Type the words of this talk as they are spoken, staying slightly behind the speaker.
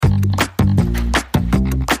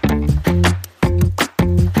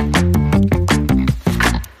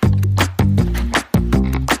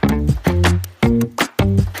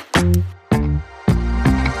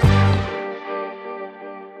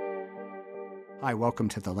Hi, welcome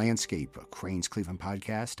to The Landscape, a Crane's Cleveland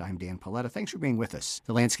podcast. I'm Dan Paletta. Thanks for being with us.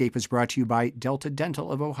 The Landscape is brought to you by Delta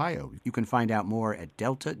Dental of Ohio. You can find out more at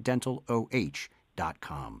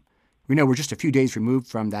deltadentaloh.com. We know we're just a few days removed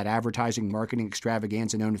from that advertising marketing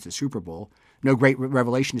extravaganza known as the Super Bowl. No great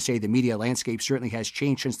revelation to say the media landscape certainly has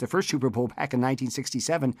changed since the first Super Bowl back in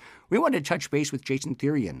 1967. We wanted to touch base with Jason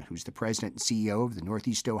Therrien, who's the president and CEO of the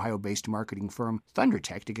Northeast Ohio-based marketing firm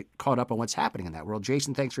ThunderTech, to get caught up on what's happening in that world.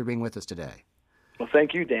 Jason, thanks for being with us today. Well,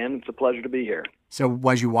 thank you, Dan. It's a pleasure to be here. So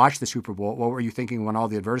as you watched the Super Bowl, what were you thinking when all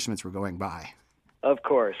the advertisements were going by? Of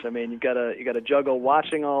course. I mean, you gotta juggle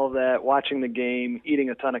watching all of that, watching the game,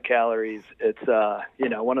 eating a ton of calories. It's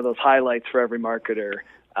one of those highlights for every marketer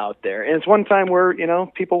out there. And it's one time where,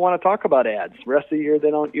 people want to talk about ads. The rest of the year,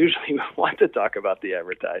 they don't usually want to talk about the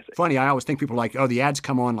advertising. Funny, I always think people are like, oh, the ads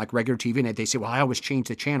come on like regular TV, and they say, well, I always change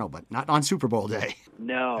the channel, but not on Super Bowl day.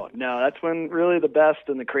 No, that's when really the best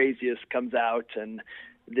and the craziest comes out. And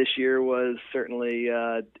this year was certainly,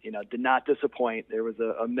 did not disappoint. There was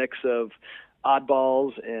a mix of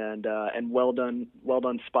oddballs and well done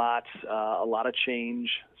spots, a lot of change,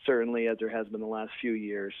 certainly, as there has been the last few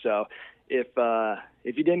years. So if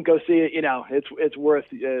you didn't go see it, it's worth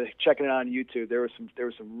checking it out on YouTube. There was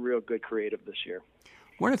some real good creative this year.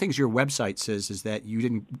 One of the things your website says is that you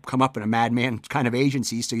didn't come up in a madman kind of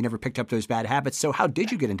agency, so you never picked up those bad habits. So how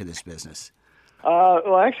did you get into this business?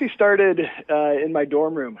 Well, I actually started in my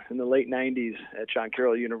dorm room in the late 90s at John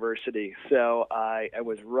Carroll University. So I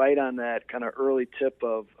was right on that kind of early tip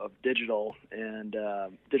of digital and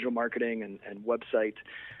digital marketing and website,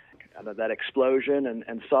 that explosion,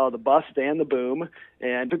 and saw the bust and the boom.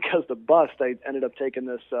 And because the bust, I ended up taking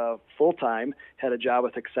this full-time, had a job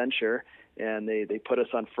with Accenture, and they put us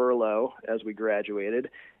on furlough as we graduated,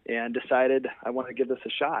 and decided I wanted to give this a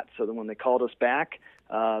shot. So then when they called us back,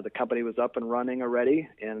 the company was up and running already,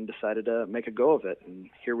 and decided to make a go of it. And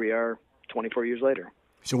here we are 24 years later.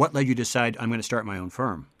 So what led you to decide I'm going to start my own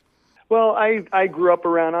firm? Well, I grew up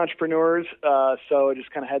around entrepreneurs, so I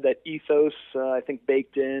just kind of had that ethos, I think,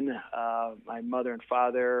 baked in. My mother and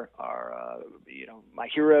father are, my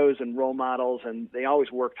heroes and role models, and they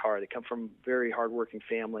always worked hard. They come from very hardworking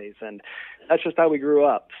families, and that's just how we grew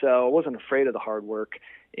up. So I wasn't afraid of the hard work,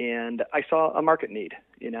 and I saw a market need.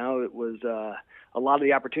 It was a lot of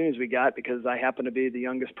the opportunities we got because I happened to be the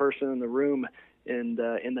youngest person in the room in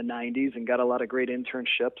the 90s, and got a lot of great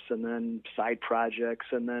internships and then side projects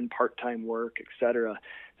and then part-time work, et cetera.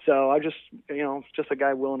 So I just a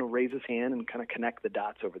guy willing to raise his hand and kind of connect the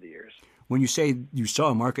dots over the years. When you say you saw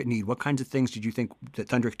a market need, what kinds of things did you think that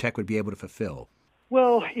ThunderTech would be able to fulfill?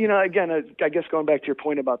 Well, again, I guess going back to your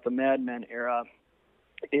point about the Mad Men era,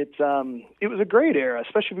 it was a great era,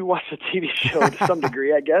 especially if you watch the TV show to some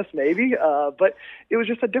degree, I guess, maybe. But it was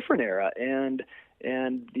just a different era, and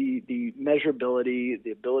the measurability,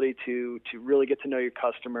 the ability to really get to know your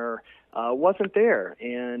customer wasn't there.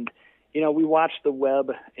 And we watched the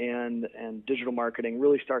web and digital marketing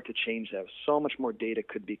really start to change that. So much more data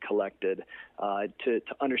could be collected to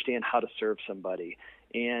understand how to serve somebody.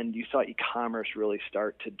 And you saw e-commerce really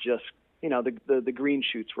start to just, the green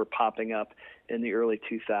shoots were popping up in the early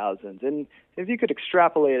 2000s. And if you could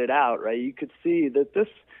extrapolate it out, right, you could see that this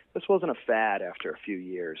wasn't a fad after a few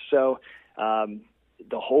years. So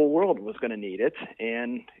the whole world was going to need it,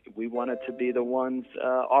 and we wanted to be the ones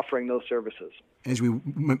offering those services. As we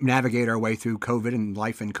navigate our way through COVID and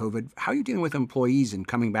life in COVID, how are you dealing with employees and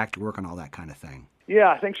coming back to work and all that kind of thing?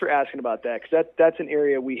 Yeah, thanks for asking about that, because that's an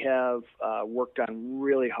area we have worked on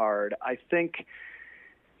really hard. I think,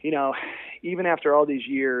 even after all these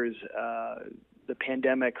years, the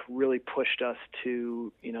pandemic really pushed us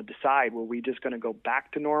to, decide, were we just going to go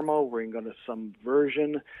back to normal? Were we going to some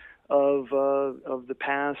version of the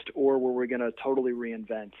past, or were we going to totally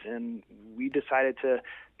reinvent? And we decided to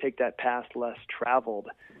take that path less traveled,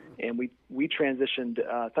 and we transitioned.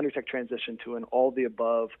 ThunderTech transitioned to an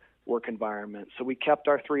all-the-above work environment. So we kept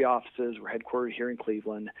our 3 offices. We're headquartered here in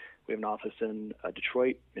Cleveland. We have an office in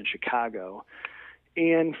Detroit and Chicago.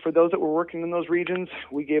 And for those that were working in those regions,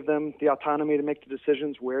 we gave them the autonomy to make the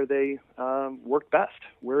decisions where they worked best,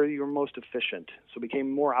 where you were most efficient. So it became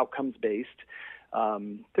more outcomes-based.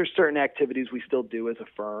 There's certain activities we still do as a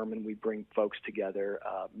firm, and we bring folks together,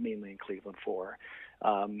 mainly in Cleveland for.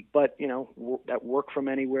 But, that work from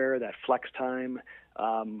anywhere, that flex time,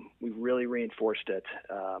 we really reinforced it.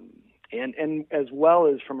 And as well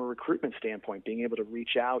as from a recruitment standpoint, being able to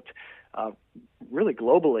reach out really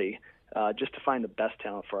globally just to find the best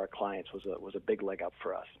talent for our clients was a big leg up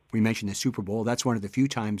for us. We mentioned the Super Bowl. That's one of the few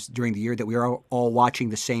times during the year that we are all watching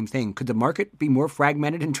the same thing. Could the market be more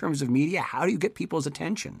fragmented in terms of media? How do you get people's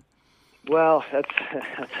attention? Well, that's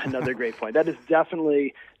another great point. That is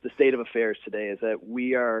definitely the state of affairs today, is that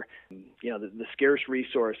we are, the scarce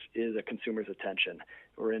resource is a consumer's attention.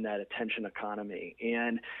 We're in that attention economy.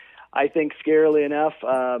 And I think, scarily enough,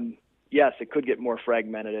 yes, it could get more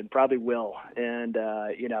fragmented and probably will. And,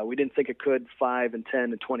 we didn't think it could 5 and 10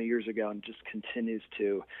 and 20 years ago, and just continues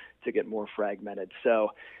to get more fragmented. So,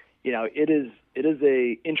 it is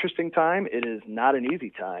a interesting time. It is not an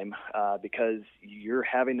easy time because you're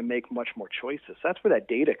having to make much more choices. That's where that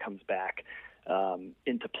data comes back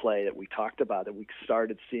into play that we talked about, that we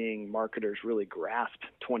started seeing marketers really grasp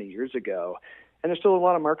 20 years ago. And there's still a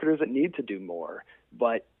lot of marketers that need to do more.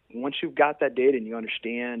 But once you've got that data and you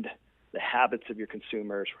understand the habits of your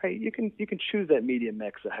consumers, right, you can choose that media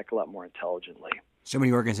mix a heck of a lot more intelligently. So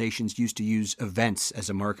many organizations used to use events as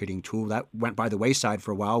a marketing tool. That went by the wayside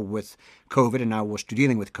for a while with COVID, and now we're still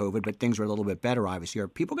dealing with COVID, but things are a little bit better, obviously. Are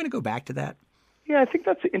people going to go back to that? Yeah, I think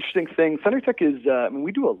that's an interesting thing. ThunderTech is,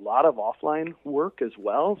 we do a lot of offline work as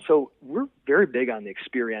well. So we're very big on the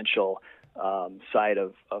experiential side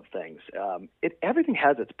of things. Everything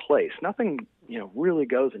has its place. Nothing, really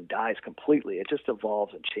goes and dies completely. It just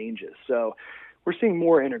evolves and changes. So we're seeing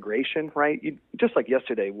more integration, right? Just like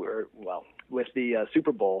yesterday, with the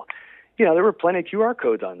Super Bowl, there were plenty of QR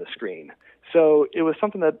codes on the screen. So it was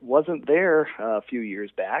something that wasn't there a few years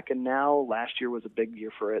back, and now last year was a big year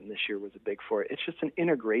for it, and this year was a big for it. It's just an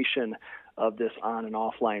integration of this on and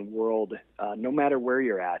offline world, no matter where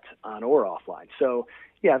you're at, on or offline. So,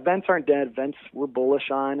 yeah, events aren't dead. Events we're bullish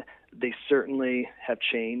on. They certainly have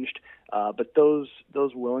changed, but those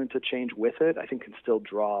willing to change with it, I think, can still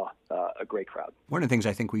draw a great crowd. One of the things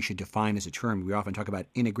I think we should define as a term, we often talk about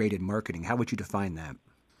integrated marketing. How would you define that?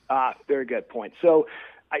 Very good point. So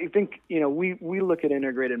I think, we look at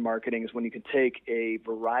integrated marketing as when you can take a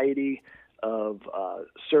variety of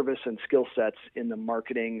service and skill sets in the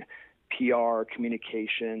marketing, PR,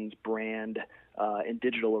 communications, brand, and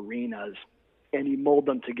digital arenas, and you mold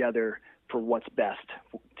them together for what's best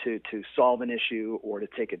to solve an issue or to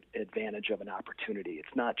take advantage of an opportunity.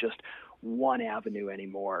 It's not just one avenue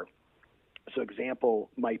anymore. So example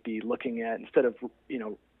might be looking at, instead of,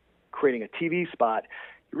 creating a TV spot,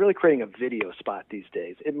 you're really creating a video spot these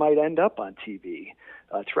days. It might end up on TV,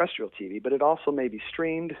 terrestrial TV, but it also may be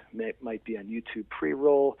streamed. It might be on YouTube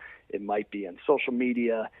pre-roll. It might be on social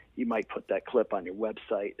media. You might put that clip on your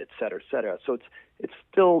website, et cetera, et cetera. So it's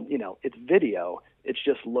still, it's video. It's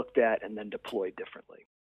just looked at and then deployed differently.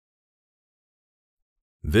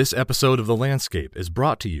 This episode of The Landscape is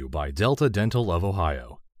brought to you by Delta Dental of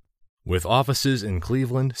Ohio. With offices in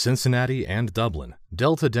Cleveland, Cincinnati, and Dublin,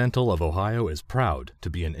 Delta Dental of Ohio is proud to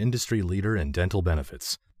be an industry leader in dental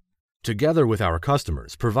benefits. Together with our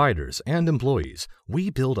customers, providers, and employees, we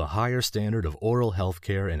build a higher standard of oral health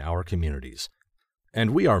care in our communities.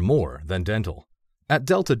 And we are more than dental. At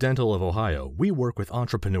Delta Dental of Ohio, we work with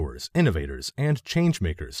entrepreneurs, innovators, and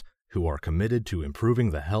changemakers who are committed to improving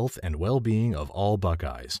the health and well-being of all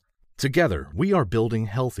Buckeyes. Together, we are building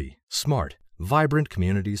healthy, smart, vibrant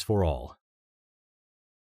communities for all.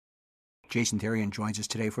 Jason Therrien joins us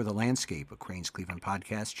today for The Landscape, a Crain's Cleveland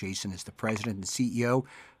podcast. Jason is the president and CEO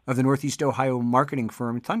of the Northeast Ohio marketing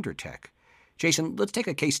firm ThunderTech. Jason, let's take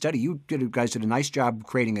a case study. You guys did a nice job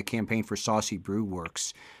creating a campaign for Saucy Brew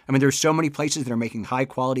Works. I mean, there's so many places that are making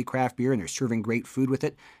high-quality craft beer, and they're serving great food with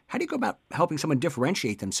it. How do you go about helping someone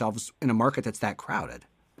differentiate themselves in a market that's that crowded?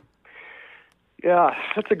 Yeah,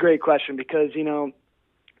 that's a great question because,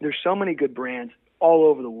 there's so many good brands all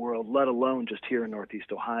over the world, let alone just here in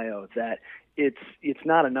Northeast Ohio, that it's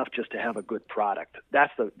not enough just to have a good product.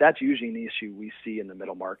 That's usually an issue we see in the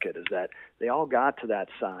middle market, is that they all got to that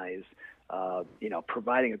size,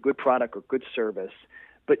 providing a good product or good service,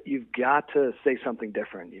 but you've got to say something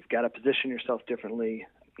different. You've got to position yourself differently,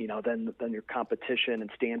 than your competition, and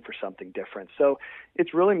stand for something different. So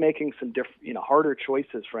it's really making some harder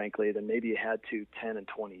choices, frankly, than maybe you had to 10 and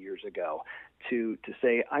 20 years ago to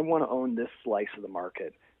say, I want to own this slice of the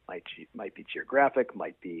market. Might be geographic,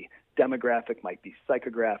 might be demographic, might be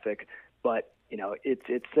psychographic, but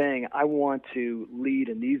it's saying I want to lead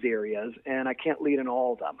in these areas, and I can't lead in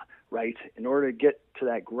all of them, right? In order to get to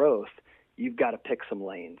that growth, you've got to pick some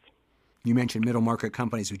lanes. You mentioned middle market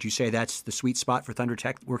companies. Would you say that's the sweet spot for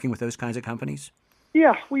ThunderTech, working with those kinds of companies?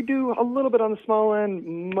 Yeah, we do a little bit on the small end.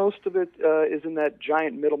 Most of it is in that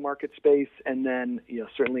giant middle market space, and then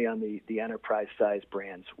certainly on the enterprise size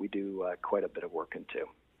brands, we do quite a bit of work into.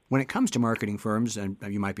 When it comes to marketing firms, and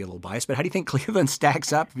you might be a little biased, but how do you think Cleveland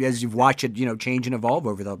stacks up as you've watched it change and evolve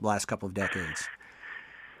over the last couple of decades?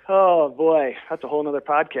 Oh boy, that's a whole nother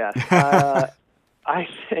podcast. I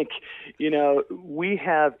think, we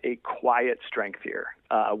have a quiet strength here,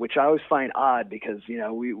 which I always find odd because,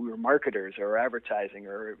 we were marketers or advertising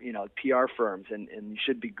or, PR firms, and you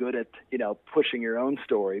should be good at, pushing your own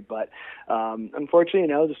story. But unfortunately,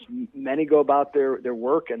 just many go about their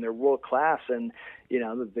work and they're world class, and,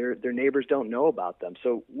 their neighbors don't know about them.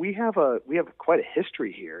 So we have quite a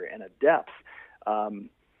history here and a depth.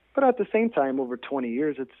 But at the same time, over 20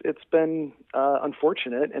 years, it's been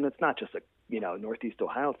unfortunate, and it's not just a Northeast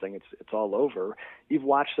Ohio thing. It's all over. You've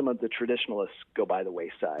watched some of the traditionalists go by the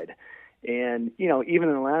wayside, and even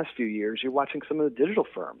in the last few years, you're watching some of the digital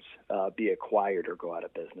firms be acquired or go out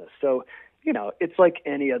of business. So it's like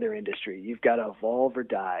any other industry. You've got to evolve or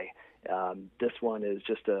die. This one is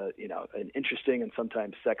just an interesting and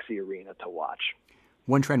sometimes sexy arena to watch.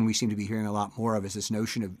 One trend we seem to be hearing a lot more of is this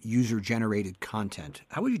notion of user-generated content.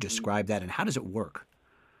 How would you describe that, and how does it work?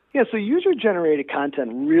 Yeah, so user-generated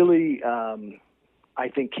content really, I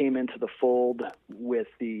think, came into the fold with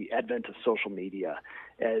the advent of social media,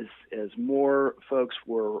 as more folks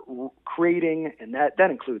were creating, and that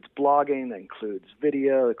includes blogging, that includes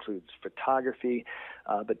video, that includes photography,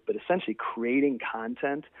 but essentially creating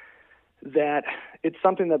content that it's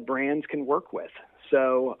something that brands can work with.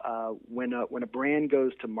 So when a brand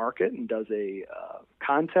goes to market and does a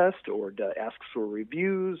contest or asks for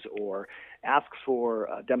reviews or asks for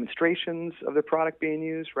demonstrations of their product being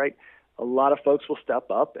used, right, a lot of folks will step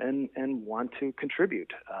up and want to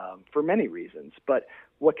contribute for many reasons. But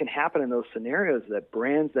what can happen in those scenarios is that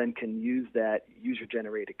brands then can use that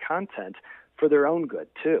user-generated content for their own good,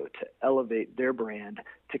 too, to elevate their brand,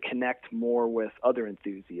 to connect more with other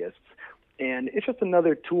enthusiasts. And it's just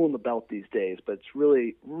another tool in the belt these days, but it's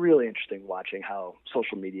really, really interesting watching how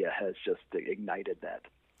social media has just ignited that.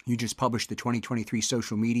 You just published the 2023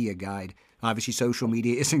 Social Media Guide. Obviously, social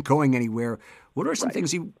media isn't going anywhere. What are some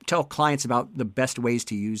things you tell clients about the best ways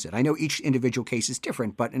to use it? I know each individual case is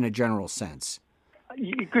different, but in a general sense.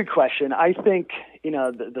 Good question. I think,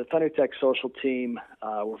 the ThunderTech social team,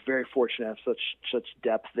 we're very fortunate to have such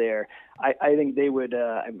depth there. I think they would,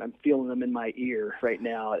 I'm feeling them in my ear right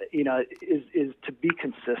now, is to be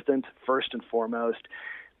consistent first and foremost.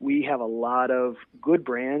 We have a lot of good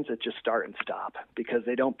brands that just start and stop because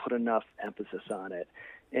they don't put enough emphasis on it.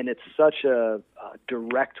 And it's such a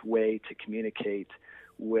direct way to communicate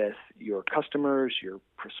with your customers, your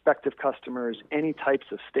prospective customers, any types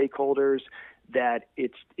of stakeholders, that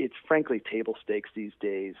it's frankly table stakes these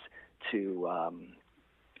days to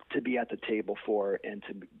be at the table for and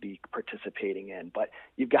to be participating in. But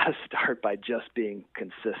you've got to start by just being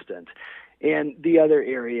consistent. And the other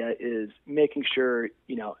area is making sure,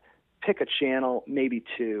 pick a channel, maybe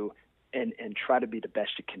two, and try to be the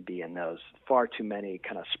best you can be in those. Far too many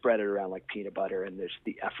kind of spread it around like peanut butter, and there's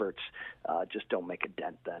the efforts just don't make a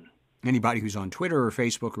dent then. Anybody who's on Twitter or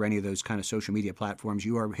Facebook or any of those kind of social media platforms,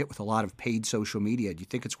 you are hit with a lot of paid social media. Do you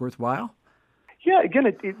think it's worthwhile? Yeah,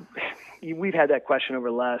 again, we've had that question over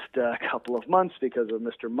the last couple of months because of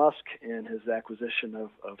Mr. Musk and his acquisition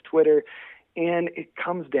of Twitter. And it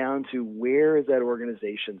comes down to where is that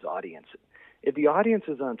organization's audience? If the audience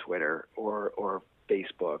is on Twitter or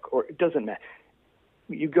Facebook, or it doesn't matter,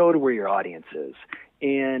 you go to where your audience is.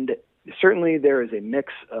 And certainly there is a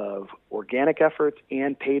mix of organic efforts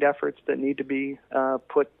and paid efforts that need to be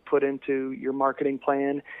put into your marketing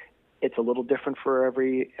plan. It's a little different for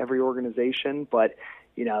every organization, but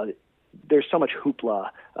there's so much hoopla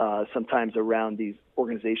sometimes around these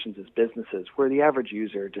organizations as businesses where the average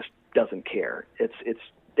user just doesn't care.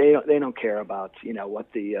 They don't care about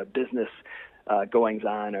what the business goings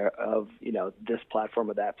on of this platform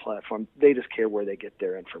or that platform. They just care where they get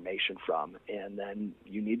their information from, and then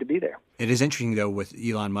you need to be there. It is interesting, though, with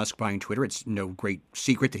Elon Musk buying Twitter. It's no great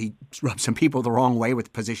secret that he rubbed some people the wrong way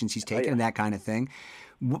with positions he's taken and that kind of thing.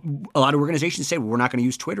 A lot of organizations say, well, we're not going to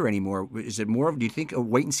use Twitter anymore. Is it more of, do you think a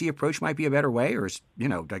wait-and-see approach might be a better way? Or,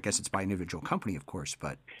 I guess it's by individual company, of course,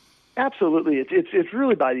 but... Absolutely. It's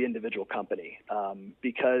really by the individual company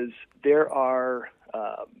because there are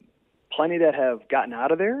plenty that have gotten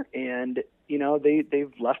out of there, and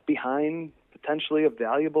they've left behind potentially a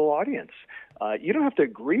valuable audience. You don't have to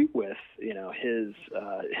agree with his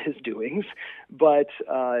doings, but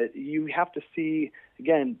you have to see,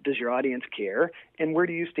 again, does your audience care, and where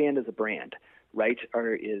do you stand as a brand, right?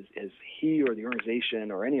 Or is he or the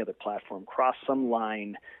organization or any other platform cross some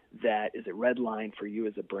line that is a red line for you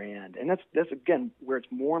as a brand? And that's again where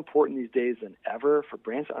it's more important these days than ever for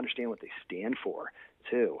brands to understand what they stand for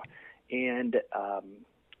too. And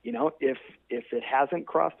if it hasn't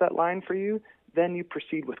crossed that line for you, then you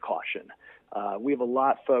proceed with caution. We have a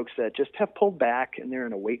lot of folks that just have pulled back and they're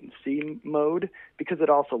in a wait-and-see mode because it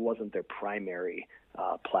also wasn't their primary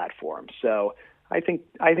platform. So I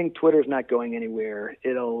think Twitter's not going anywhere.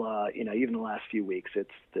 It'll, even the last few weeks,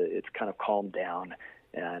 it's kind of calmed down,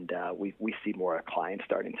 and we see more clients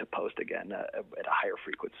starting to post again at a higher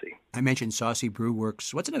frequency. I mentioned Saucy Brew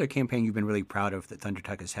Works. What's another campaign you've been really proud of that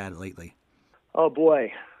ThunderTech has had lately? Oh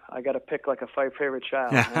boy, I got to pick like a favorite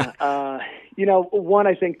child. One,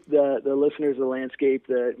 I think the listeners of the landscape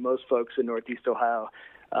that most folks in Northeast Ohio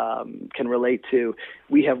can relate to.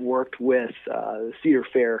 We have worked with the Cedar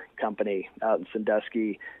Fair Company out in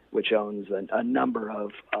Sandusky, which owns a number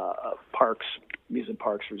of parks, amusement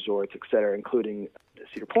parks, resorts, et cetera, including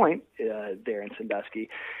Cedar Point there in Sandusky.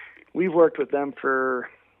 We've worked with them for,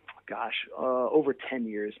 over 10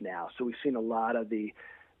 years now. So we've seen a lot of the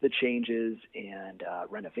changes and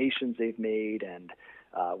renovations they've made, and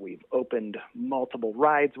we've opened multiple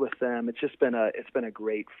rides with them. It's been a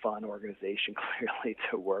great, fun organization, clearly,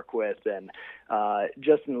 to work with. And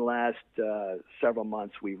just in the last several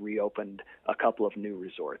months, we reopened a couple of new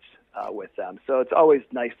resorts with them. So it's always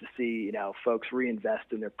nice to see, folks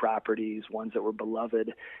reinvest in their properties, ones that were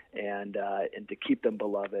beloved, and to keep them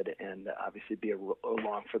beloved, and obviously be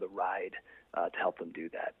along for the ride to help them do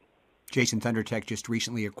that. Jason, ThunderTech just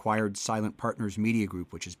recently acquired Silent Partners Media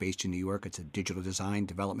Group, which is based in New York. It's a digital design,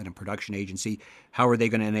 development, and production agency. How are they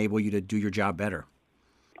going to enable you to do your job better?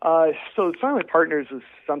 So Silent Partners is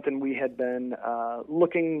something we had been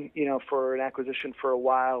looking, for an acquisition for a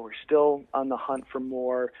while. We're still on the hunt for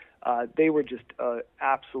more. They were just an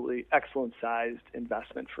absolutely excellent-sized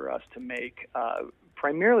investment for us to make,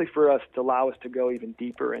 primarily for us to allow us to go even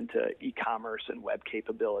deeper into e-commerce and web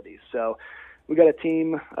capabilities. So we got a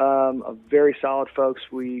team of very solid folks.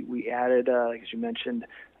 We added, as you mentioned,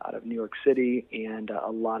 out of New York City, and a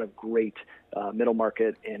lot of great middle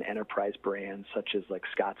market and enterprise brands, such as like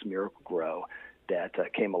Scott's Miracle-Gro, that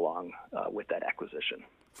came along with that acquisition.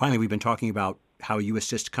 Finally, we've been talking about how you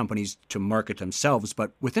assist companies to market themselves,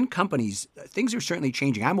 but within companies, things are certainly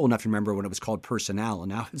changing. I'm old enough to remember when it was called personnel,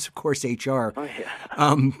 and now it's, of course, HR. Oh,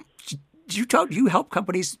 yeah. Do you help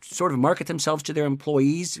companies sort of market themselves to their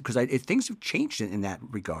employees? Because things have changed in that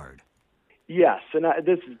regard. Yes, and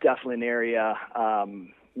this is definitely an area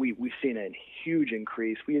we've seen a huge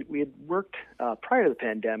increase. We had worked prior to the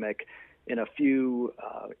pandemic in a few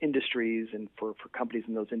industries, and for companies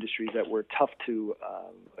in those industries that were tough to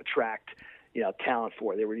attract talent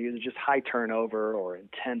for. They were either just high turnover or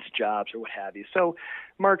intense jobs or what have you. So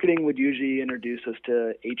marketing would usually introduce us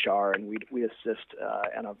to HR, and we assist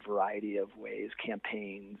in a variety of ways,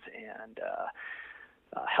 campaigns, and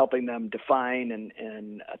helping them define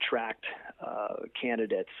and attract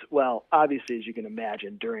candidates. Well, obviously, as you can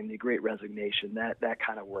imagine, during the Great Resignation, that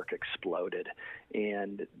kind of work exploded.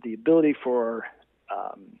 And the ability for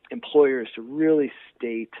employers to really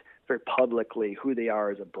state very publicly who they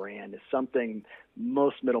are as a brand is something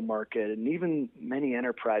most middle market and even many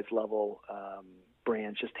enterprise level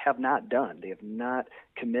brands just have not done. They have not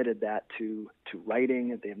committed that to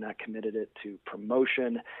writing. They have not committed it to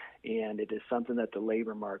promotion, and it is something that the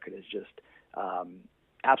labor market is just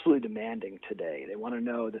absolutely demanding today. They want to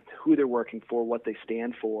know who they're working for, what they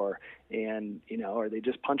stand for, and are they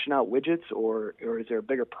just punching out widgets, or is there a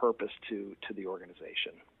bigger purpose to the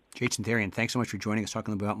organization? Jason Therrien, thanks so much for joining us,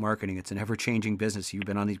 talking about marketing. It's an ever-changing business. You've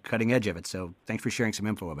been on the cutting edge of it, so thanks for sharing some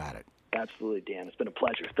info about it. Absolutely, Dan. It's been a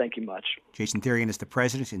pleasure. Thank you much. Jason Therrien is the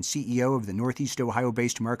president and CEO of the Northeast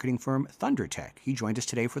Ohio-based marketing firm ThunderTech. He joined us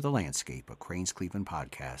today for The Landscape, a Crain's Cleveland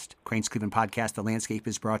podcast. Crain's Cleveland podcast, The Landscape,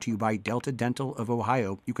 is brought to you by Delta Dental of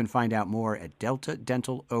Ohio. You can find out more at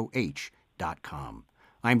deltadentaloh.com.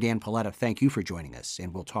 I'm Dan Paletta. Thank you for joining us,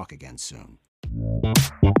 and we'll talk again soon.